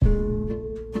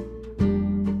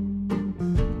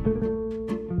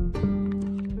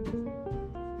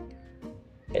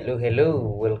Hello,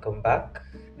 welcome back.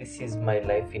 This is My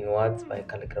Life in Words by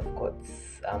Calligraph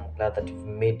Quotes. I'm glad that you've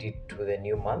made it to the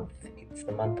new month. It's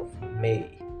the month of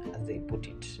May, as they put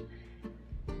it.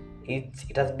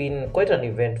 It has been quite an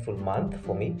eventful month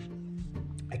for me,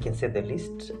 I can say the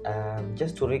least.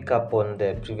 Just to recap on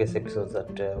the previous episodes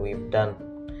that we've done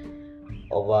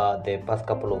over the past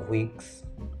couple of weeks,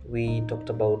 we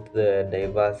talked about the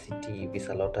diversity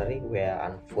visa lottery, where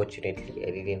unfortunately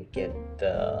I didn't get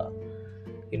the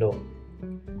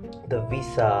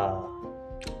visa,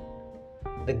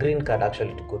 the green card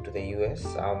actually to go to the US.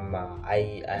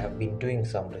 I have been doing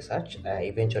some research.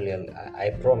 Eventually,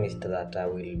 I promised that I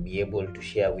will be able to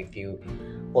share with you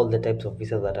all the types of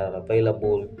visas that are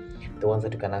available, the ones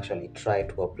that you can actually try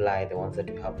to apply, the ones that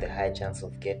you have the high chance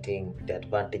of getting, the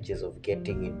advantages of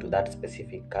getting into that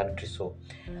specific country. So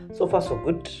far so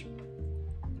good.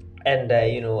 And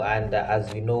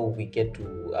as we know, we get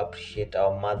to appreciate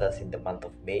our mothers in the month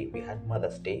of May. We had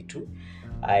Mother's Day too.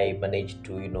 I managed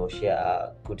to share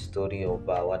a good story of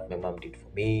what my mom did for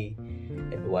me,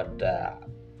 and what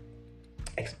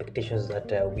expectations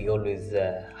that we always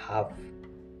have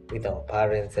with our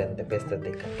parents, and the best that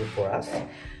they can do for us.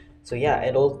 So yeah,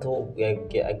 and also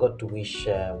I got to wish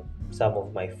some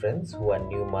of my friends who are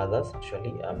new mothers.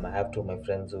 Actually, I have two of my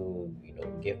friends who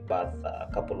gave birth a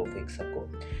couple of weeks ago.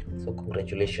 So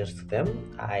congratulations to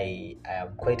them. I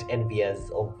am quite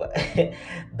envious of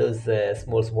those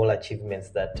small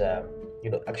achievements that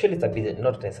actually it's a bit,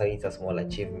 not necessarily it's a small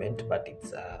achievement, but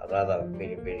it's a rather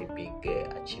very big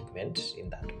achievement in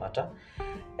that matter.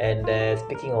 And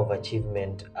speaking of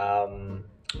achievement,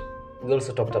 we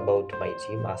also talked about my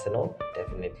team, Arsenal.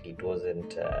 Definitely, it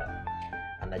wasn't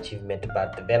an achievement,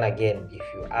 but then again, if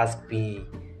you ask me,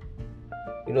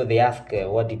 they ask,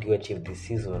 what did you achieve this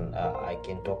season? I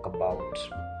can talk about,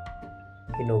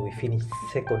 we finished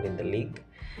second in the league.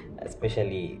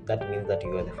 Especially, that means that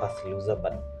you are the first loser,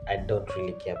 but I don't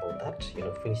really care about that.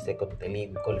 Finished second in the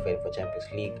league, we qualified for Champions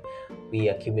League. We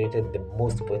accumulated the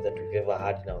most points that we've ever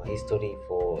had in our history,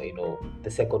 for the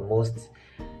second most.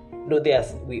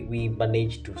 We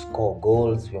managed to score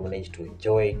goals, we managed to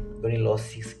enjoy. We only lost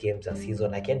 6 games a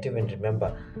season. I can't even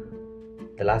remember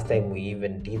the last time we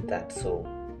even did that. So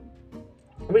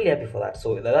I'm really happy for that.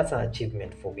 So that's an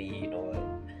achievement for me.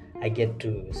 I get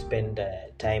to spend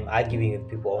time arguing with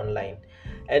people online.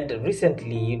 And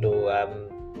recently,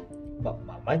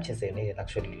 Manchester United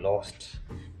actually lost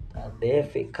the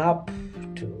FA Cup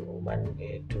to Man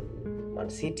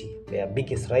City, their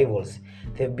biggest rivals.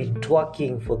 They've been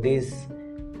twerking for this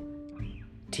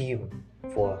team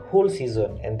for a whole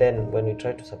season, and then when we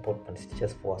try to support Man City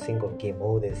just for a single game,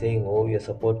 they're saying, you're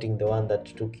supporting the one that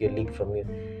took your league from you.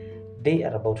 They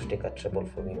are about to take a treble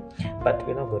from you. But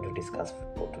we're not going to discuss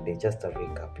football today. Just a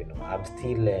recap. I'm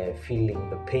still feeling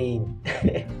the pain.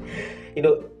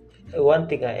 One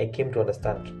thing I came to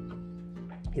understand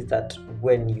is that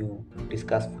when you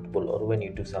discuss football, or when you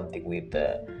do something with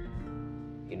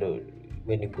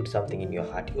when you put something in your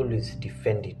heart, you always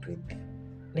defend it with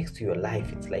next to your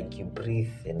life. It's like you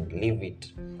breathe and live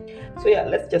it. So yeah,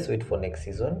 let's just wait for next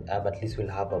season. At least we'll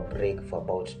have a break for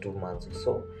about 2 months or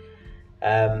so.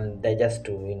 Just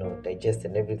to digest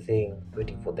and everything,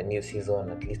 waiting for the new season.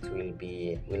 At least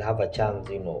we'll have a chance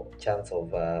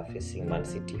of facing Man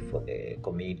City for the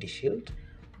Community Shield.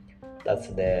 That's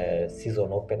the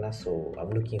season opener, so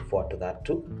I'm looking forward to that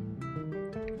too.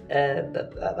 And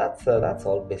that's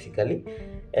all basically.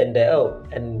 And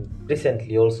and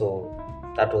recently also,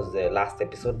 that was the last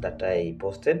episode that I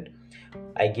posted.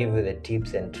 I gave you the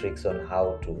tips and tricks on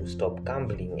how to stop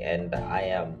gambling, and I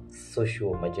am so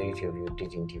sure majority of you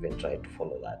didn't even try to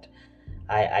follow that.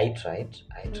 I tried.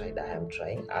 I am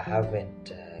trying. I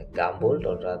haven't gambled,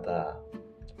 or rather,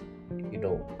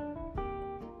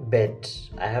 bet.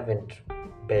 I haven't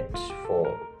bet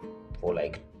for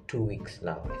like 2 weeks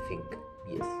now, I think.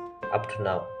 Yes, up to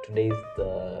now. Today is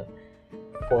the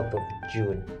 4th of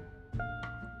June.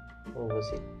 What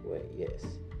was it? Well, yes,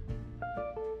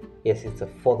 it's the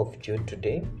 4th of June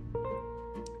today.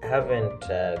 I haven't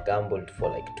gambled for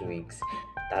like 2 weeks.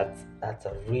 That's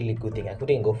a really good thing. I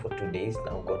couldn't go for 2 days.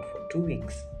 Now I'm going for 2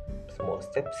 weeks. Small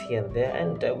steps here and there,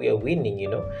 and we are winning.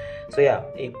 So yeah,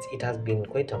 it has been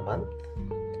quite a month.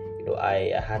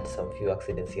 I had some few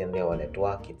accidents here and there while at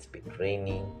work. It's been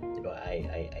raining.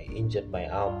 I injured my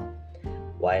arm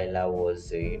while I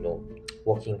was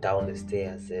walking down the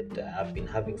stairs, and I've been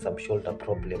having some shoulder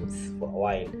problems for a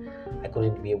while. I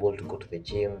couldn't be able to go to the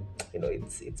gym.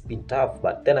 It's been tough,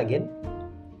 but then again,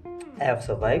 I have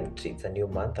survived. It's a new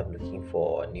month. I'm looking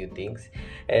for new things.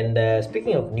 And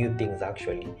speaking of new things,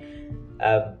 actually,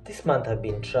 this month I've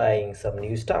been trying some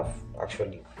new stuff.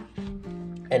 Actually,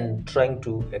 and trying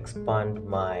to expand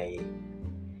my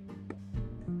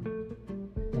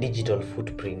digital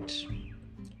footprint,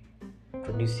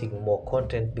 producing more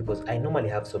content, because I normally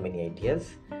have so many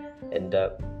ideas. And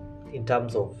in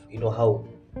terms of how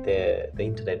the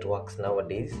internet works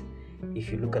nowadays,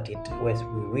 if you look at it,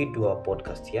 we do our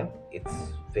podcast here, it's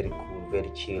very cool,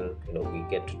 very chill. We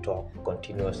get to talk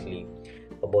continuously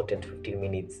about 10 to 15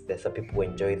 minutes. There's some people who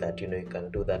enjoy that. You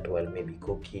can do that while maybe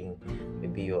cooking,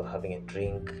 maybe you're having a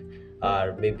drink,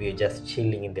 or maybe you're just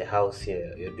chilling in the house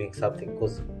here, you're doing something.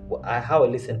 Because how I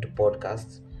listen to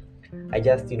podcasts, I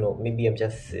just maybe I'm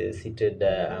just seated,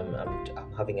 I'm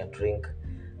having a drink,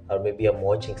 or maybe I'm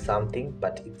watching something,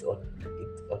 but it's on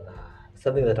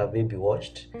something that I've maybe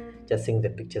watched, just seeing the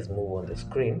pictures move on the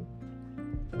screen,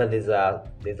 but there's a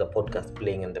podcast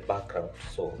playing in the background,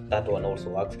 so that one also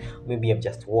works. Maybe I'm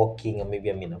just walking, or maybe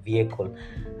I'm in a vehicle,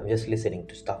 I'm just listening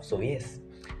to stuff. So yes,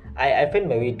 I find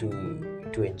my way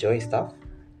to enjoy stuff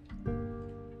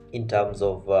in terms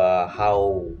of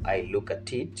how I look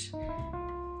at it.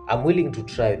 I'm willing to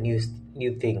try new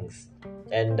things.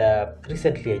 And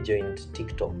recently I joined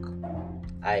TikTok.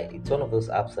 It's one of those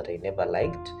apps that I never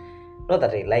liked. Not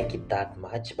that I like it that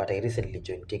much, but I recently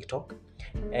joined TikTok,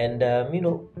 and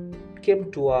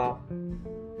came to an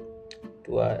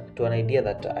idea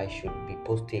that I should be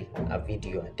posting a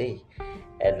video a day,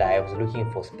 and I was looking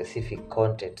for specific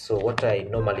content. So what I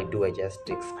normally do, I just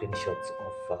take screenshots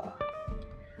of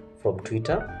from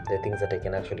Twitter, the things that I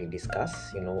can actually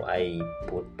discuss. I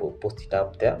post it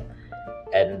up there,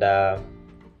 and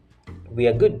we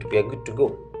are good to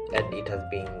go. And it has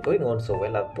been going on so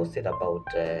well. I've posted about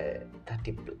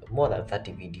more than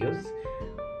 30 videos.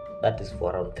 That is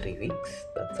for around 3 weeks.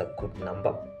 That's a good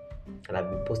number. And I've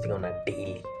been posting on a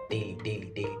daily.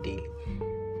 It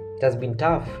has been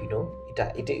tough,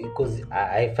 because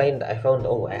I found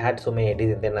I had so many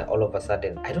ideas, and then all of a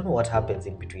sudden, I don't know what happens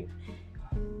in between.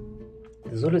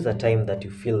 There's always a time that you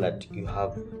feel that you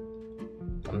have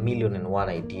 1,000,001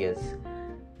 ideas.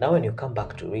 Now when you come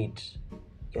back to read,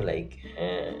 you're like,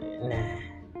 nah,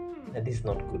 this is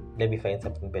not good. Let me find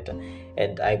something better.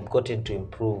 And I've gotten to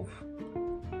improve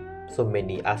so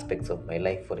many aspects of my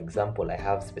life. For example, I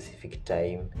have specific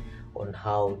time on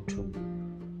how to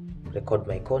record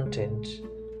my content.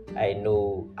 I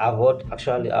know I've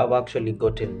actually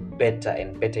gotten better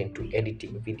and better into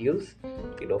editing videos.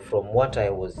 From what I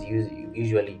was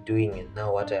usually doing, and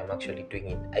now what I'm actually doing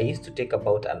it. I used to take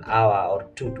about an hour or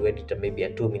two to edit maybe a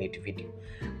 2-minute video,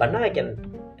 but now I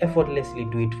can effortlessly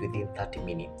do it within 30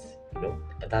 minutes.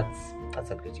 That's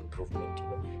a great improvement.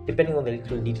 Depending on the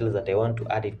little details that I want to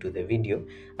add into the video,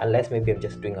 unless maybe I'm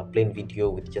just doing a plain video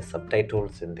with just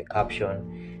subtitles and the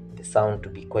caption, the sound to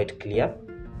be quite clear,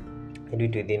 I do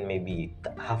it within maybe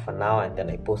half an hour, and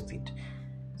then I post it.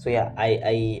 So yeah,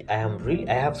 I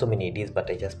have so many ideas, but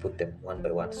I just put them one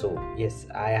by one. So yes,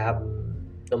 I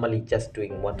am normally just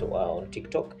doing one on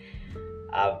TikTok.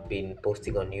 I've been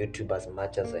posting on YouTube as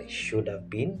much as I should have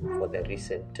been for the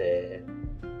recent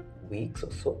weeks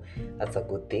or so. That's a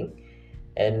good thing.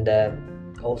 And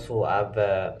also I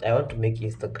want to make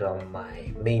Instagram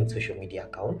my main social media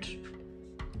account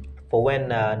for when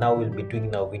now we'll be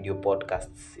doing now video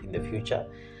podcasts in the future.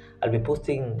 I'll be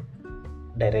posting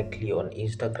directly on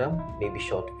Instagram, maybe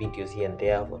short videos here and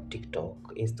there on TikTok,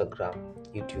 Instagram,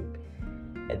 YouTube.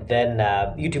 And then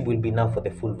YouTube will be now for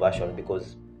the full version,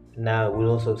 because now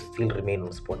we'll also still remain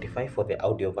on Spotify for the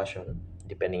audio version,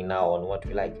 depending now on what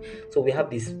we like. So we have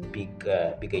these big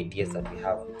ideas that we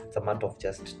have. It's a matter of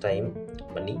just time,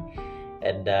 money,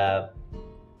 and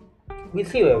we'll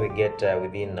see where we get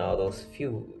within those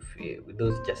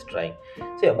those just trying.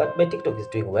 So yeah, but my TikTok is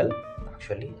doing well.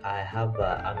 Actually, I have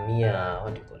a mere,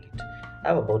 what do you call it? I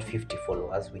have about 50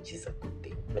 followers, which is a good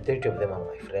thing. Majority of them are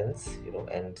my friends,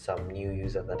 and some new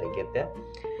users that I get there.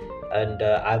 And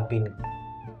I've been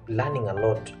learning a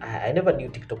lot. I never knew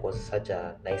TikTok was such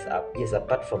a nice app. Yes,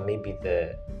 apart from maybe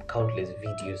the countless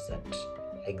videos that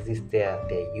exist there,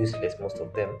 they're useless, most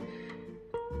of them,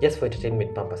 just for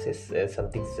entertainment purposes.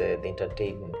 Some things they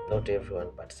entertain not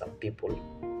everyone, but some people.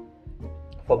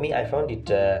 For me, I found it,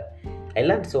 I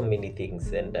learned so many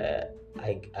things, and I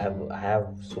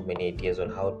have so many ideas on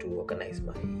how to organize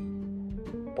my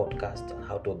podcast, on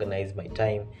how to organize my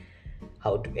time,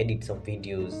 how to edit some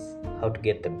videos, how to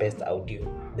get the best audio,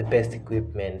 the best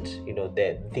equipment,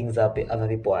 the things that other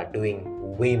people are doing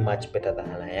way much better than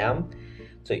I am.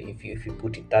 So if you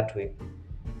put it that way,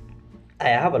 I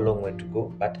have a long way to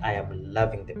go, but I am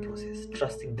loving the process.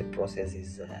 Trusting the process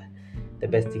is the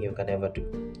best thing you can ever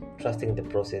do. Trusting the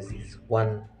process is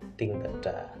one thing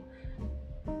that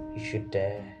you should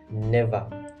never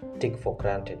take for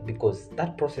granted, because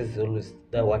that process is always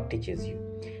what teaches you.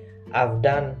 I've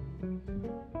done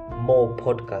more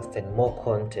podcasts and more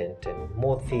content and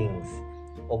more things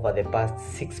over the past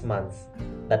 6 months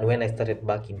than when I started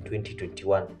back in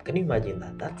 2021. Can you imagine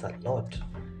that? That's a lot.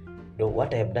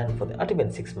 What I have done for not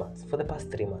even 6 months, for the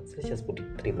past 3 months. Let's just put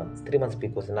it 3 months. 3 months,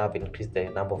 because now I've increased the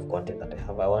number of content that I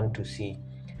have. I want to see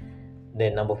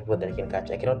the number of people that I can catch.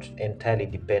 I cannot entirely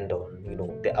depend on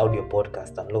the audio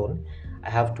podcast alone. I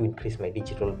have to increase my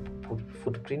digital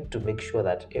footprint to make sure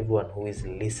that everyone who is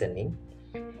listening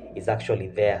is actually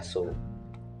there. So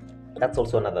that's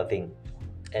also another thing,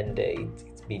 and it's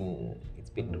been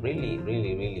really,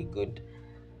 really, really good.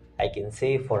 I can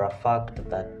say for a fact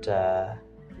that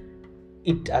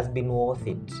it has been worth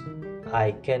it.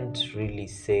 I can't really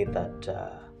say that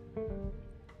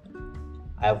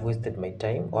I've wasted my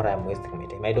time or I'm wasting my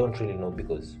time. I don't really know,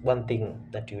 because one thing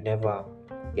that you never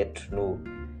get to know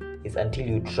is until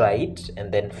you try it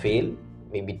and then fail,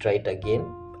 maybe try it again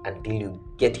until you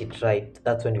get it right.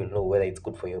 That's when you'll know whether it's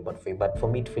good for you or bad for you. But for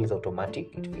me, it feels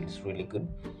automatic. It feels really good.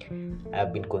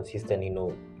 I've been consistent,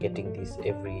 getting this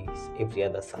every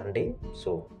other Sunday.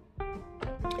 So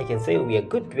I can say we are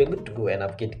good to go, and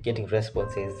I'm getting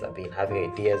responses. I've been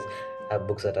having ideas. I have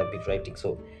books that I've been writing.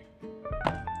 So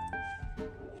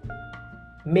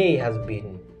May has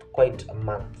been quite a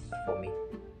month for me.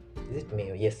 Is it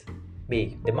May? Yes,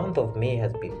 May. The month of May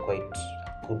has been quite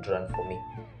a good run for me,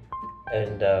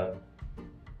 and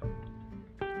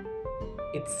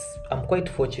I'm quite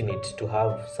fortunate to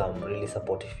have some really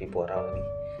supportive people around me.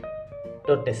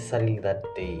 Not necessarily that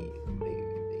they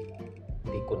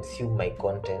consume my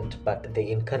content, but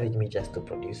they encourage me just to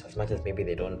produce, as much as maybe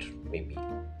they don't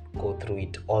go through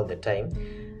it all the time.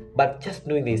 But just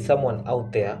knowing there's someone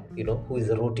out there, who is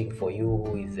rooting for you,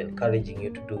 who is encouraging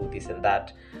you to do this and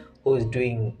that, who is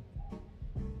doing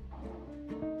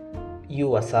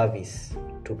you a service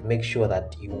to make sure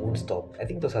that you won't stop. I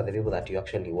think those are the people that you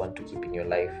actually want to keep in your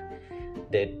life.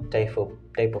 The type of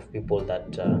people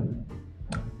that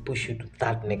push you to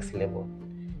that next level,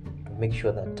 to make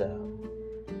sure that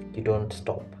you don't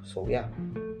stop. So yeah,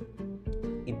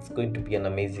 it's going to be an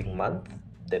amazing month,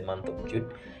 the month of June.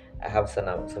 I have some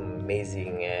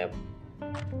amazing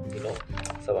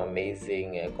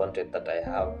content that I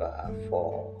have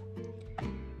for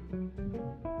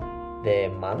the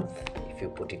month, if you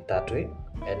put it that way.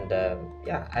 And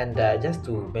just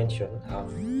to mention,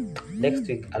 next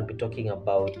week I'll be talking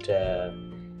about the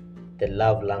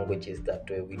love languages that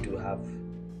we do have.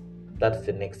 That's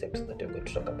the next episode that we're going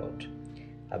to talk about.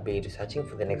 I'll be researching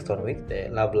for the next 1 week the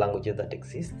love languages that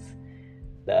exists,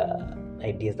 the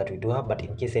ideas that we do have. But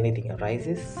in case anything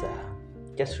arises,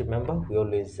 just remember, we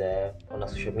always on our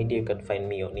social media. You can find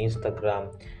me on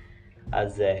Instagram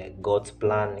as God's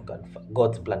Plan. You can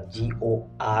God's Plan,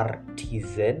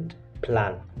 GORTZ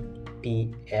Plan,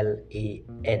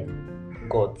 PLAN,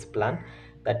 God's Plan.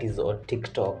 That is on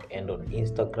TikTok and on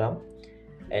Instagram,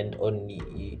 and on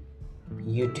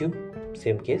YouTube,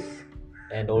 same case.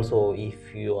 And also,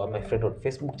 if you are my friend on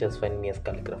Facebook, just find me as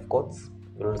Calligraph Codes.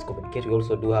 We'll always communicate. We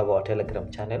also do have our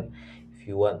Telegram channel. If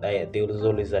you want, there is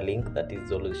always a link that is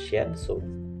always shared. So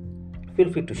feel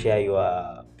free to share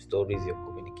your stories, your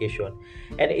communication.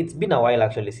 And it's been a while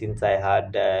actually since I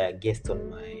had guests on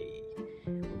my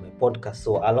podcast.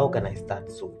 So I'll organize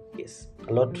that. So yes,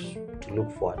 a lot to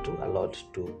look forward to, a lot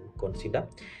to consider.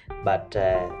 But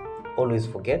always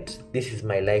forget, this is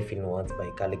my life in words by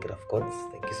Calligraph Codes.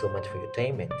 Thank you so much for your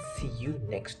time, and see you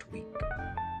next week.